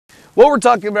What we're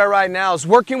talking about right now is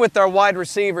working with our wide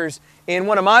receivers in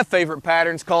one of my favorite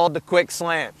patterns called the quick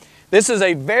slant. This is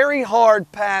a very hard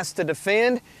pass to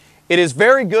defend. It is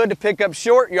very good to pick up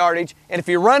short yardage, and if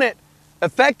you run it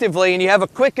effectively and you have a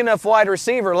quick enough wide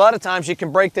receiver, a lot of times you can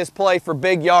break this play for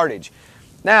big yardage.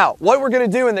 Now, what we're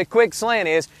going to do in the quick slant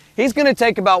is he's going to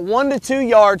take about 1 to 2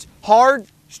 yards hard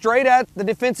straight at the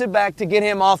defensive back to get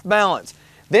him off balance.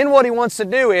 Then what he wants to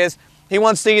do is he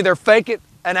wants to either fake it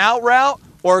an out route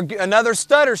or another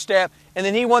stutter step, and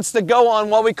then he wants to go on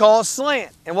what we call a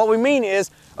slant. And what we mean is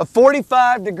a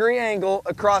 45-degree angle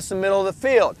across the middle of the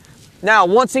field. Now,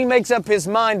 once he makes up his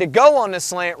mind to go on the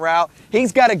slant route,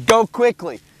 he's got to go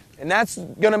quickly, and that's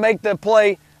going to make the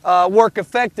play work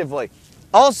effectively.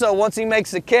 Also, once he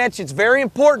makes the catch, it's very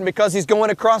important because he's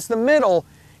going across the middle.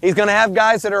 He's going to have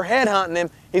guys that are headhunting him.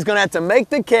 He's going to have to make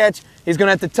the catch. He's going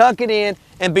to have to tuck it in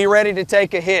and be ready to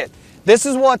take a hit. This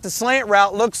is what the slant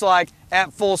route looks like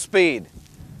at full speed.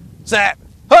 Zap,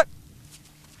 hut.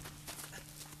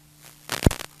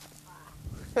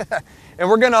 And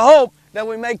we're going to hope that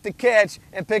we make the catch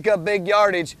and pick up big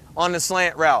yardage on the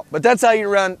slant route. But that's how you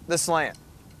run the slant.